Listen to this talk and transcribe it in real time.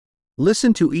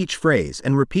Listen to each phrase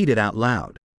and repeat it out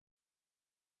loud.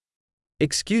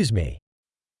 Excuse me.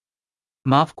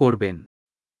 মাফ করবেন।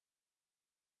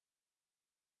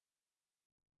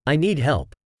 I need help.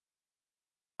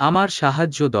 আমার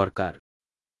সাহায্য দরকার।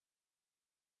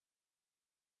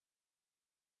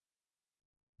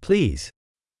 Please.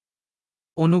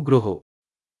 অনুগ্রহ।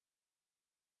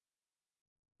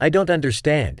 I don't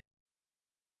understand.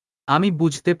 আমি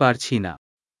বুঝতে পারছি না।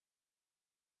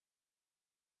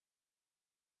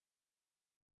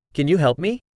 Can you help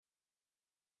me?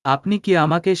 আপনি কি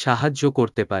আমাকে সাহায্য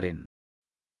করতে পারেন?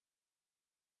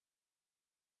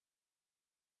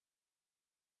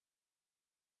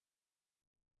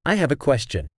 I have a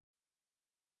question.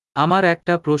 আমার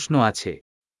একটা প্রশ্ন আছে।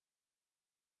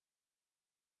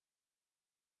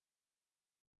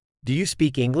 Do you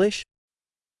speak English?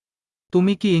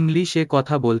 তুমি কি ইংলিশে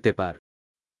কথা বলতে পার?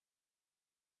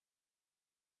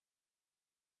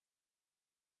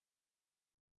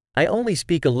 I only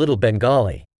speak a little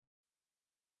Bengali.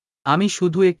 আমি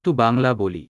শুধু একটু বাংলা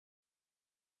বলি।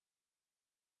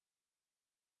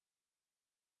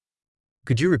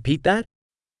 Could you repeat that?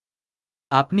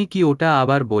 আপনি কি ওটা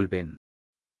আবার বলবেন?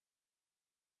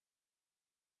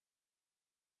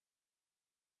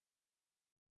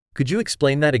 Could you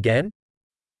explain that again?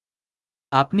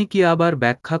 আপনি কি আবার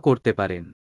ব্যাখ্যা করতে পারেন?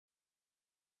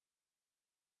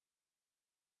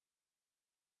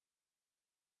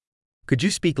 Could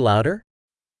you speak louder?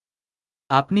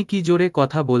 আপনি কি জোরে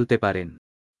কথা বলতে পারেন?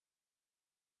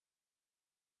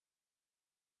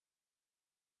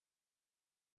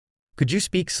 Could you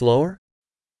speak slower?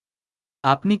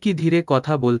 আপনি কি ধীরে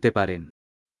কথা বলতে পারেন?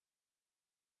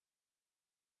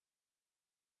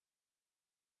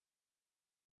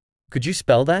 Could you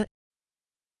spell that?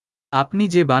 আপনি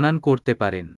যে বানান করতে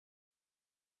পারেন।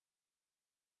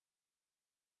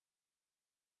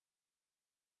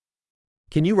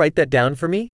 Can you write that down for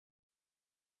me?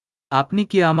 আপনি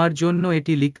কি আমার জন্য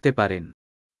এটি লিখতে পারেন?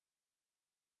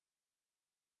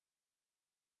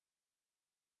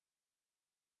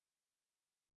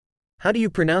 How do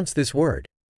you pronounce this word?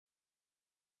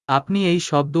 আপনি এই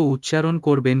শব্দ উচ্চারণ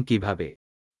করবেন কিভাবে?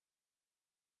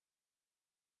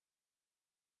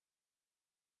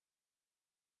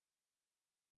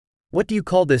 What do you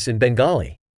call this in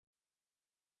Bengali?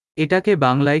 এটাকে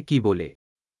বাংলায় কি বলে?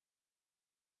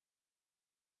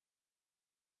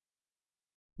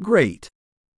 Great!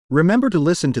 Remember to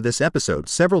listen to this episode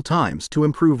several times to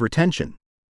improve retention.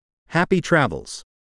 Happy travels!